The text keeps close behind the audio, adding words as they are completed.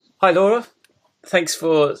Hi, Laura. Thanks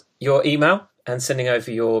for your email and sending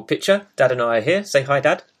over your picture. Dad and I are here. Say hi,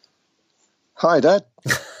 Dad. Hi, Dad.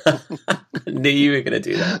 Knew you were going to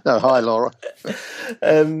do that. No, hi, Laura.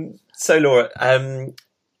 So, Laura,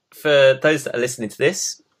 for those that are listening to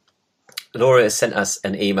this, Laura has sent us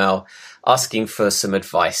an email asking for some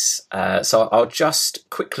advice. So I'll just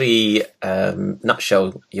quickly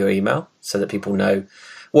nutshell your email so that people know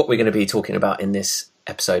what we're going to be talking about in this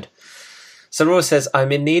episode. So Laura says,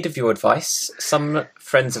 I'm in need of your advice. Some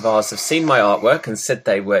friends of ours have seen my artwork and said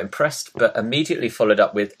they were impressed, but immediately followed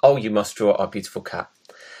up with, oh, you must draw our beautiful cat.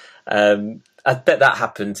 I bet that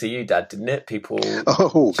happened to you, Dad, didn't it? People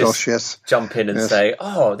yes. jump in and say,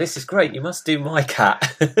 oh, this is great, you must do my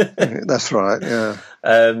cat. That's right, yeah.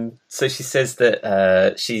 So she says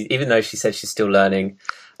that even though she said she's still learning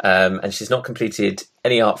and she's not completed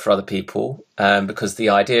any art for other people because the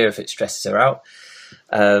idea of it stresses her out,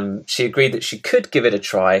 she agreed that she could give it a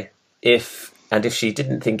try if she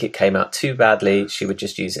didn't think it came out too badly, she would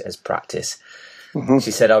just use it as practice. Mm-hmm.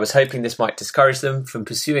 She said, I was hoping this might discourage them from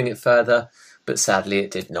pursuing it further, but sadly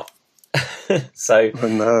it did not. So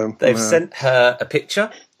they've sent her a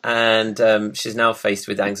picture and she's now faced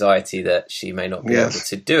with anxiety that she may not be able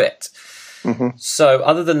to do it. Mm-hmm. So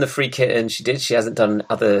other than the free kitten she hasn't done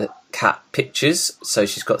other cat pictures. So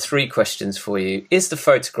she's got 3 questions for you. Is the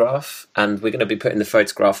photograph, and we're going to be putting the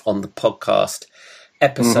photograph on the podcast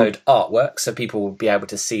episode artwork so people will be able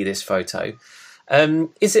to see this photo.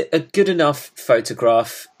 Is it a good enough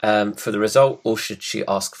photograph for the result, or should she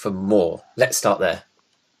ask for more? Let's start there.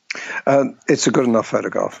 It's a good enough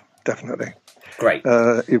photograph, definitely. Great.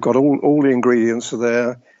 You've got all the ingredients are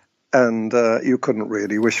there, and you couldn't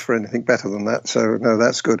really wish for anything better than that. So, no,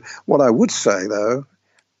 that's good. What I would say, though,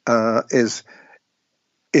 is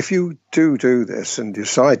if you do this and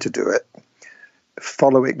decide to do it,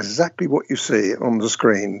 follow exactly what you see on the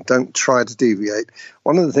screen. Don't try to deviate.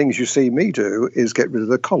 One of the things you see me do is get rid of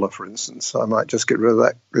the collar, for instance. I might just get rid of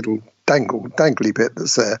that little dangly bit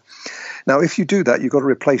that's there. Now, if you do that, you've got to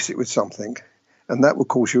replace it with something, and that will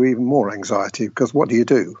cause you even more anxiety, because what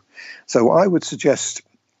do? So I would suggest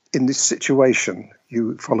in this situation,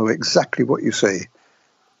 you follow exactly what you see.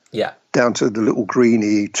 Yeah. Down to the little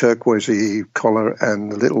greeny, turquoisey collar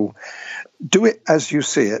and the little... Do it as you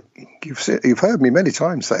see it. You've heard me many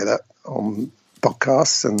times say that on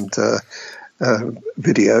podcasts and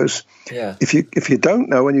videos. Yeah. If you don't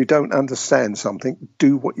know and you don't understand something,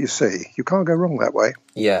 do what you see. You can't go wrong that way.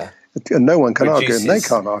 Yeah. And no one can argue, and they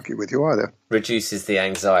can't argue with you either. Reduces the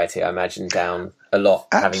anxiety, I imagine, down a lot.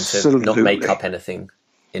 Absolutely. Having to not make up anything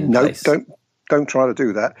in place. Don't try to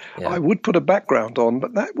do that. Yeah. I would put a background on,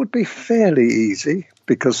 but that would be fairly easy,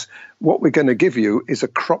 because what we're going to give you is a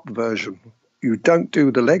cropped version. You don't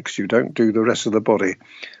do the legs, you don't do the rest of the body.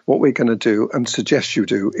 What we're going to do and suggest you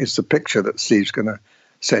do is the picture that Steve's going to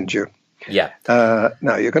send you. Yeah.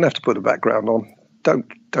 Now, you're going to have to put a background on.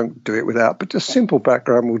 Don't do it without, but just simple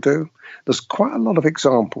background will do. There's quite a lot of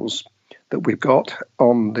examples that we've got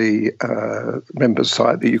on the members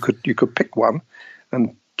site that you could pick one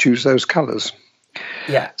and choose those colours.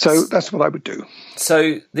 Yeah. So that's what I would do.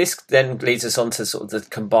 So this then leads us on to sort of the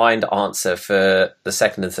combined answer for the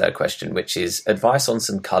second and third question, which is advice on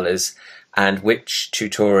some colours and which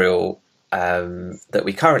tutorial that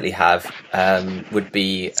we currently have would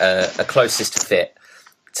be a closest fit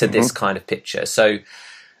to this kind of picture. So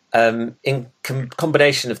in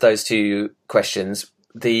combination of those 2 questions,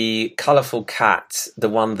 the colourful cat, the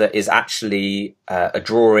one that is actually a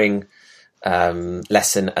drawing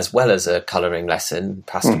lesson as well as a colouring lesson,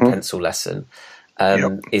 pastel pencil lesson,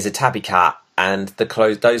 is a tabby cat, and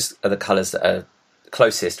those are the colours that are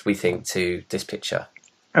closest, we think, to this picture.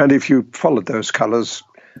 And if you followed those colours,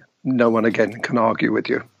 no one again can argue with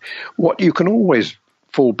you. What you can always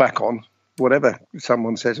fall back on, whatever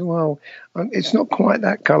someone says, well, it's not quite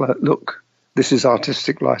that colour. Look, this is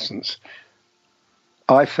artistic license.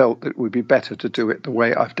 I felt that it would be better to do it the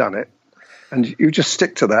way I've done it, and you just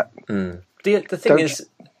stick to that.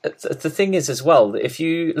 The thing is as well, that if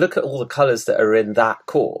you look at all the colours that are in that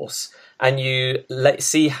course and you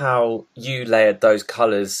see how you layered those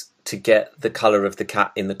colours to get the colour of the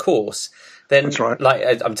cat in the course, then that's right.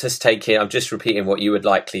 Like I'm just repeating what you would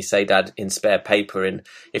likely say, Dad, in spare paper. And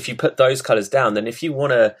if you put those colours down, then if you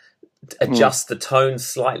want to adjust the tone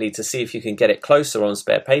slightly to see if you can get it closer on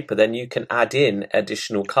spare paper, then you can add in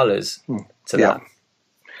additional colours to that.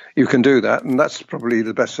 You can do that, and that's probably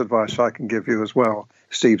the best advice I can give you as well.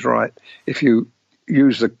 Steve's right. If you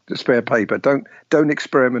use the spare paper, don't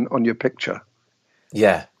experiment on your picture.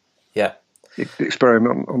 Yeah.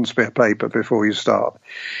 Experiment on spare paper before you start.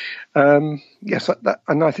 Yes,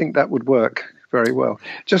 and I think that would work very well.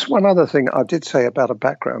 Just one other thing I did say about a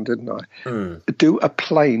background, didn't I? Do a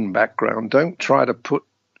plain background. Don't try to put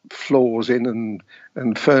floors in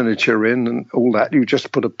and furniture in and all that. You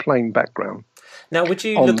just put a plain background. Now, would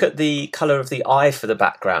you look at the colour of the eye for the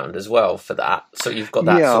background as well for that? So you've got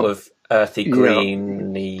that sort of earthy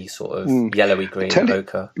greeny, sort of yellowy green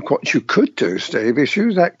ochre. What you could do, Steve, is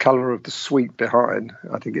use that colour of the suite behind.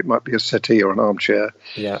 I think it might be a settee or an armchair.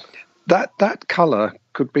 Yeah. That colour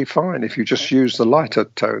could be fine if you just use the lighter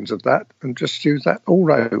tones of that and just use that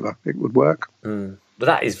all over. It would work. But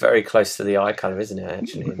that is very close to the eye colour, isn't it,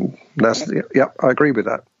 actually? I agree with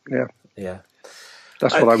that. Yeah. Yeah.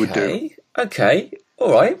 That's what I would do. Okay.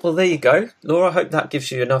 All right. Well, there you go. Laura, I hope that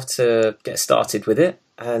gives you enough to get started with it.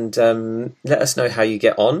 And let us know how you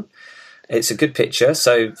get on. It's a good picture.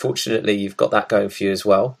 So fortunately, you've got that going for you as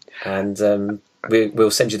well. And we'll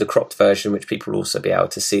send you the cropped version, which people will also be able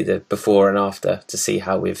to see the before and after to see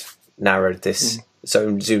how we've narrowed this.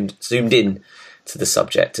 So zoomed in to the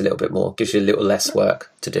subject a little bit more. Gives you a little less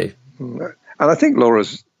work to do. And I think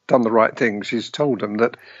Laura's done the right thing. She's told them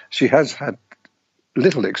that she has had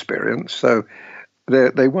little experience, so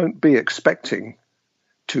they won't be expecting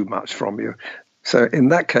too much from you. So in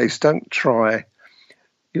that case, don't try,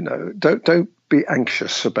 don't be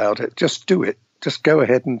anxious about it. Just do it. Just go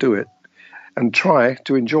ahead and do it, and try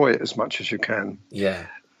to enjoy it as much as you can. Yeah.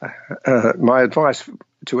 My advice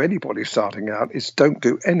to anybody starting out is don't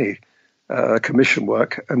do any commission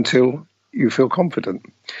work until you feel confident.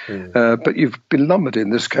 But you've been lumbered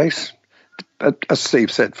in this case. As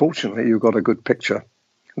Steve said, fortunately, you've got a good picture.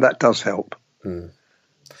 That does help.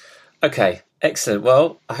 Okay, excellent.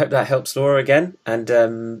 Well, I hope that helps Laura again, and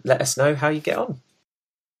let us know how you get on.